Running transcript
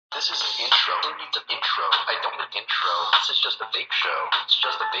This is an intro. Who needs an intro? I don't need an intro. This is just a vape show. It's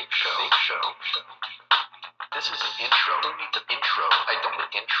just a vape show. Vape show. This is an intro. Who needs an intro? I don't need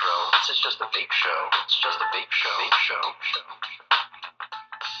an intro. This is just a vape show. It's just a vape show. Vape show.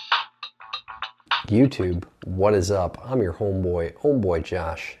 YouTube, what is up? I'm your homeboy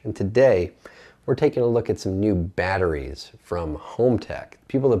Josh, and today we're taking a look at some new batteries from HohmTech.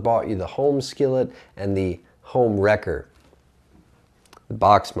 People that bought you the HohmSkillet and the HohmWrecker, the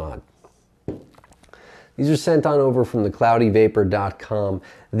box mod. These are sent on over from thecloudyvapor.com.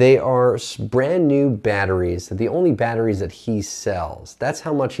 They are brand new batteries, the only batteries that he sells. That's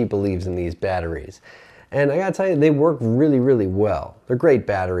how much he believes in these batteries. And I gotta tell you, they work really, really well. They're great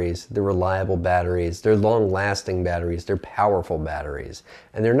batteries, they're reliable batteries, they're long-lasting batteries, they're powerful batteries.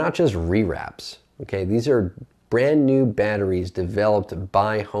 And they're not just rewraps, okay? These are brand new batteries developed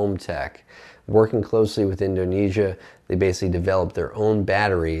by HohmTech. Working closely with Indonesia, they basically developed their own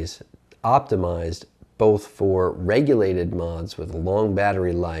batteries, optimized both for regulated mods with a long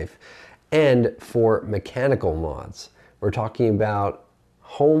battery life and for mechanical mods. We're talking about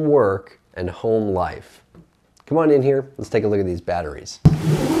Hohm Work and Hohm Life. Come on in here, let's take a look at these batteries.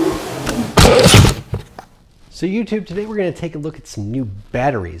 So YouTube, today we're going to take a look at some new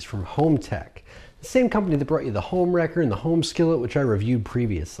batteries from HohmTech, the same company that brought you the HohmWrecker and the HohmSkillet, which I reviewed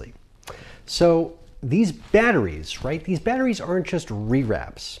previously. So these batteries, right, these batteries aren't just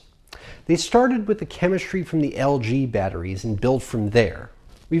rewraps. They started with the chemistry from the LG batteries and built from there.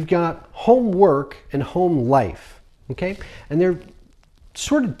 We've got Hohm Work and Hohm Life, okay, and they're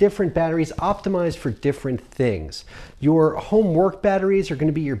sort of different batteries optimized for different things. Your Hohm Work batteries are going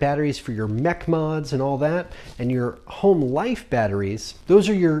to be your batteries for your mech mods and all that, and your Hohm Life batteries, those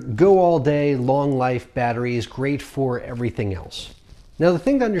are your go all day long life batteries, great for everything else. Now the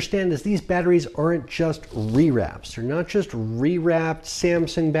thing to understand is these batteries aren't just rewraps. They're not just rewrapped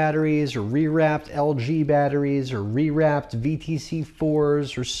Samsung batteries or rewrapped LG batteries or rewrapped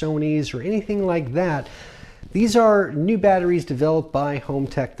VTC4s or Sonys or anything like that. These are new batteries developed by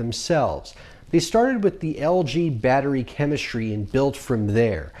HohmTech themselves. They started with the LG battery chemistry and built from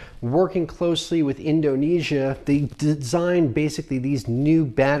there. Working closely with Indonesia, they designed basically these new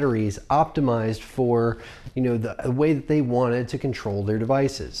batteries optimized for, you know, the way that they wanted to control their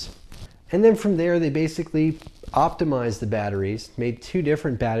devices. And then from there, they basically optimized the batteries, made two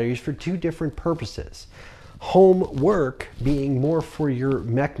different batteries for two different purposes. Hohm Work being more for your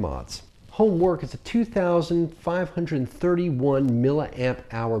mech mods. Hohm Work is a 2,531 milliamp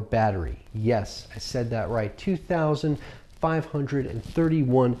hour battery. Yes, I said that right,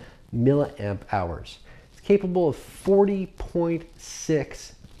 2,531 milliamp hours. It's capable of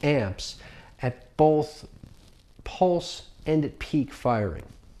 40.6 amps at both pulse and at peak firing.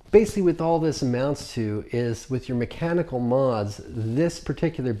 Basically what all this amounts to is with your mechanical mods, this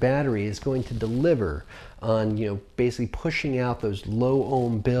particular battery is going to deliver on, you know, basically pushing out those low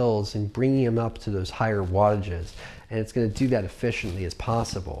ohm builds and bringing them up to those higher wattages. And it's going to do that efficiently as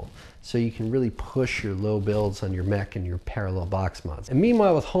possible. So you can really push your low builds on your mech and your parallel box mods. And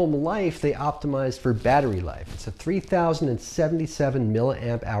meanwhile with Hohm Life, they optimized for battery life. It's a 3,077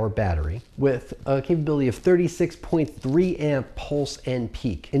 milliamp hour battery with a capability of 36.3 amp pulse and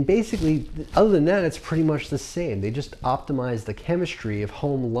peak. And basically, other than that, it's pretty much the same. They just optimized the chemistry of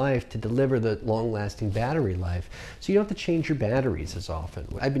Hohm Life to deliver the long-lasting battery life. So you don't have to change your batteries as often.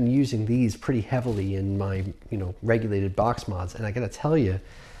 I've been using these pretty heavily in my, you know, regulated box mods, and I gotta tell you,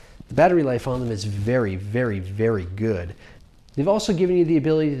 the battery life on them is very, very, very good. They've also given you the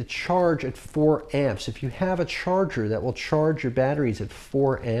ability to charge at 4 amps. If you have a charger that will charge your batteries at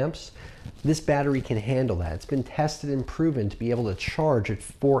 4 amps, this battery can handle that. It's been tested and proven to be able to charge at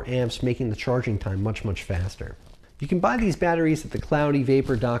 4 amps, making the charging time much, much faster. You can buy these batteries at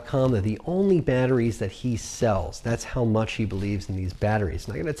thecloudyvapor.com. They're the only batteries that he sells. That's how much he believes in these batteries.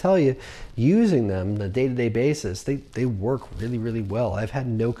 And I gotta tell you, using them on a day-to-day basis, they work really, really well. I've had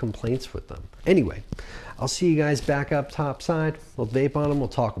no complaints with them. Anyway, I'll see you guys back up top side. We'll vape on them, we'll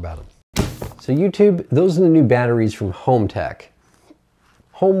talk about them. So YouTube, those are the new batteries from HohmTech.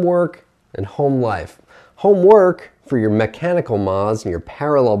 Hohm Work and Hohm Life. Hohm Work for your mechanical mods and your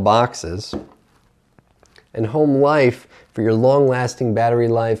parallel boxes, and Hohm Life for your long-lasting battery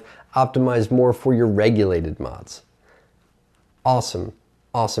life, optimized more for your regulated mods. Awesome,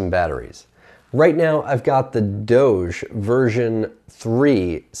 awesome batteries. Right now, I've got the Doge version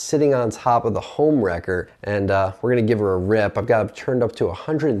 3 sitting on top of the HohmWrecker, and we're gonna give her a rip. I've got it turned up to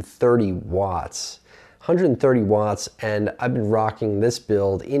 130 watts. 130 watts, and I've been rocking this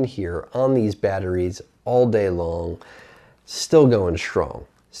build in here on these batteries all day long. Still going strong.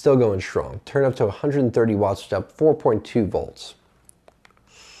 Still going strong. Turn up to 130 watts, which is up 4.2 volts.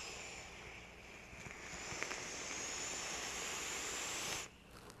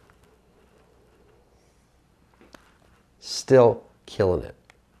 Still killing it.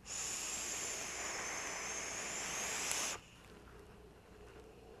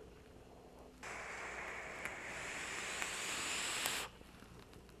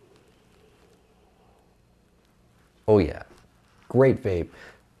 Oh yeah, great vape.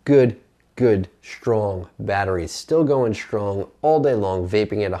 Good, strong batteries. Still going strong all day long,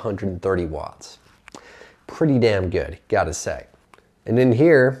 vaping at 130 watts. Pretty damn good, gotta say. And in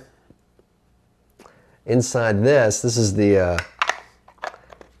here, inside this is the, you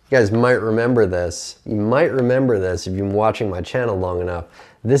guys might remember this. You might remember this if you've been watching my channel long enough.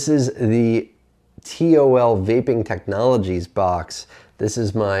 This is the TOL Vaping Technologies box. This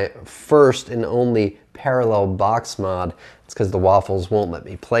is my first and only parallel box mod. It's because the waffles won't let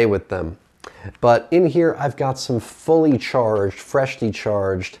me play with them. But in here, I've got some fully charged, freshly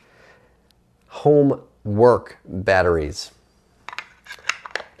charged Hohm Work batteries.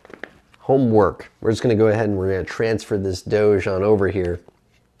 Hohm Work. We're just going to go ahead and we're going to transfer this Doge on over here.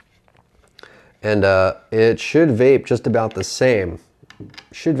 And it should vape just about the same.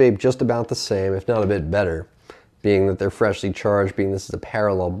 Should vape just about the same, if not a bit better, being that they're freshly charged, being this is a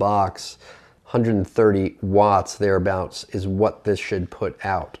parallel box. 130 watts thereabouts is what this should put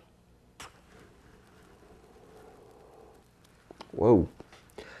out. Whoa.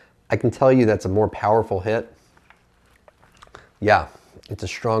 I can tell you that's a more powerful hit. Yeah, it's a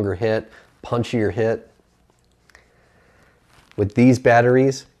stronger hit, punchier hit with these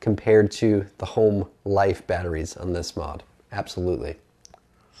batteries compared to the Hohm Life batteries on this mod. Absolutely.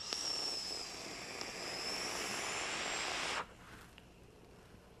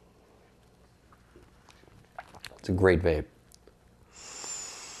 It's a great vape.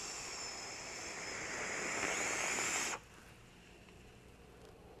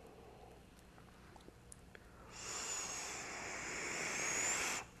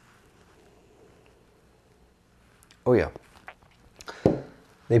 Oh yeah.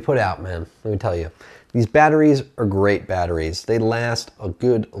 They put out, man, let me tell you. These batteries are great batteries. They last a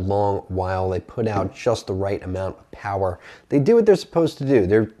good long while. They put out just the right amount of power. They do what they're supposed to do.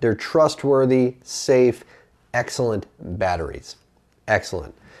 They're trustworthy, safe, excellent batteries.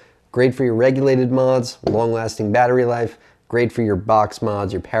 Excellent. Great for your regulated mods, long-lasting battery life. Great for your box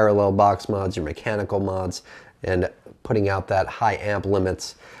mods, your parallel box mods, your mechanical mods, and putting out that high amp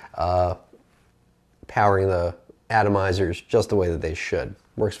limits, powering the atomizers just the way that they should.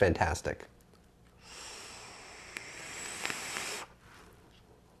 Works fantastic.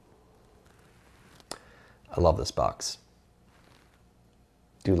 I love this box.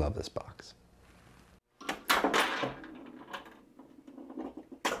 Do love this box.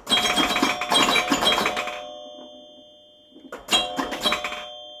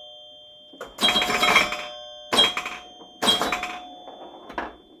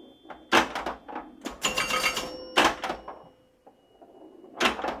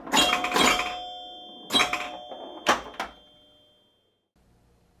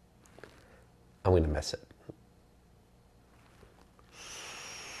 I'm going to miss it.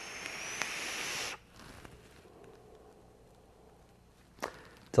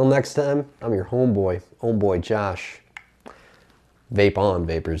 Till next time, I'm your homeboy Josh. Vape on,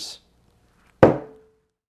 vapors.